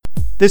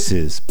This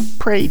is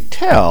Pray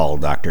Tell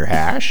Dr.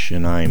 Hash,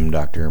 and I'm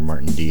Dr.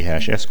 Martin D.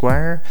 Hash,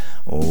 Esquire,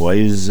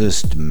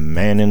 wisest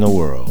man in the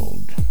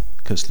world.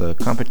 'Cause the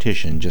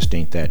competition just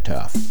ain't that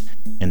tough.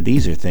 And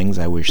these are things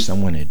I wish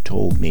someone had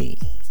told me.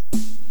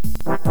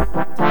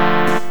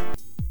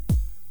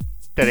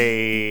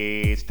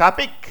 Today's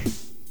topic,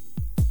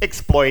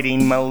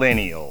 Exploiting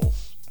Millennials.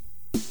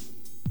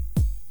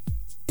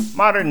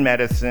 Modern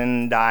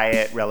medicine,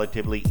 diet,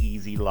 relatively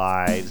easy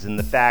lives, and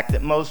the fact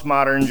that most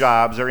modern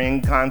jobs are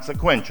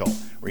inconsequential,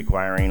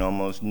 requiring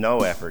almost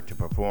no effort to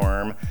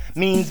perform,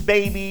 means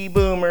baby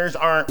boomers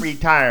aren't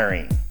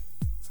retiring.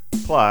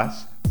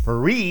 Plus,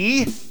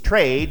 free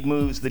trade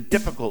moves the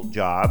difficult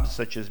jobs,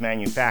 such as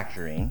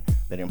manufacturing,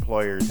 that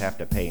employers have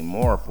to pay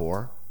more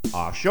for,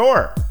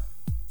 offshore.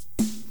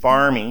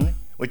 Farming,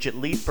 which at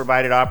least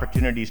provided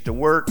opportunities to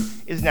work,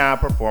 is now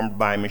performed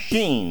by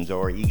machines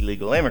or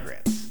illegal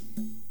immigrants.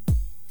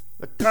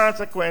 The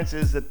consequence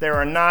is that there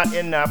are not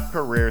enough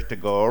careers to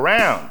go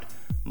around.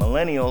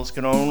 Millennials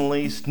can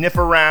only sniff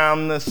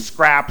around the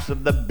scraps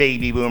of the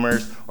baby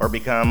boomers or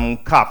become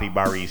coffee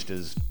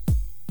baristas.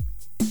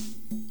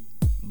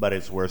 But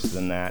it's worse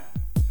than that.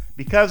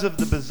 Because of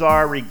the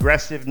bizarre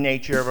regressive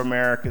nature of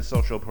America's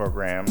social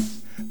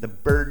programs, the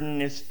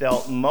burden is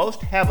felt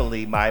most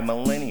heavily by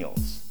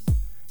millennials.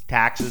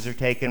 Taxes are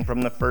taken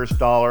from the first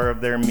dollar of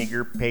their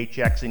meager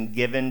paychecks and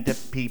given to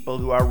people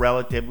who are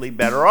relatively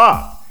better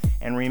off.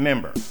 And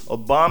remember,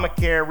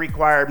 Obamacare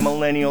required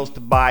millennials to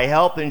buy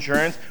health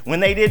insurance when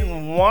they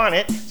didn't want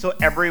it so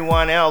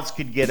everyone else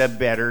could get a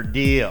better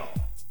deal.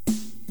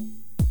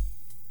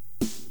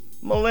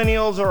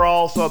 Millennials are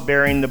also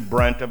bearing the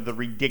brunt of the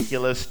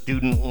ridiculous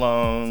student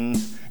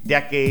loans,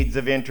 decades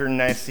of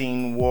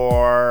internecine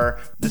war,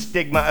 the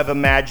stigma of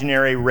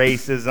imaginary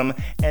racism,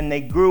 and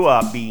they grew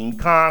up being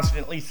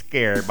constantly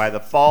scared by the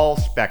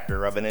false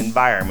specter of an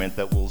environment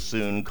that will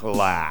soon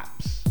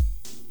collapse.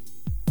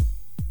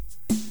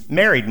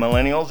 Married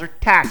millennials are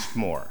taxed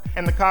more,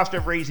 and the cost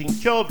of raising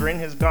children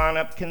has gone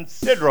up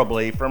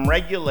considerably from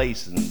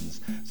regulations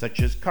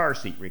such as car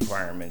seat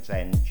requirements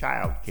and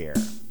child care.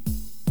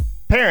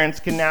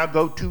 Parents can now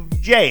go to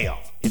jail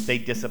if they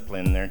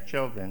discipline their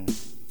children.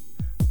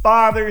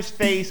 Fathers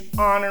face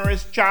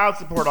onerous child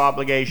support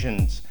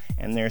obligations,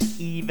 and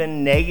there's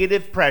even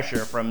negative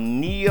pressure from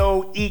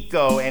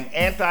neo-eco and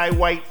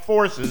anti-white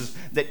forces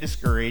that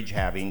discourage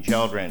having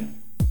children.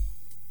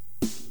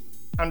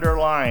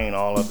 Underlying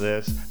all of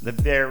this, the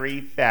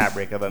very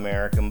fabric of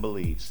American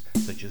beliefs,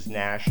 such as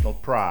national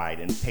pride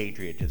and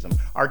patriotism,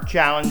 are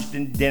challenged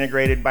and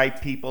denigrated by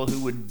people who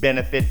would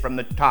benefit from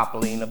the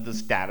toppling of the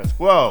status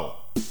quo.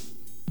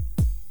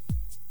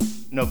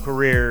 No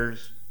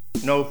careers,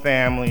 no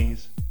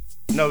families,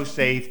 no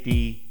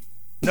safety,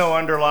 no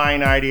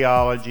underlying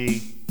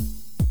ideology.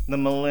 The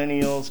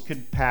millennials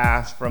could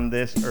pass from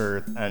this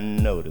earth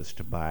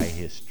unnoticed by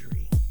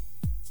history.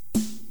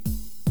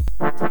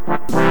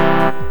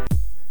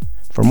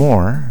 For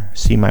more,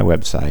 see my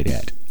website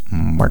at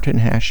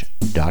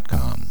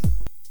martinhash.com.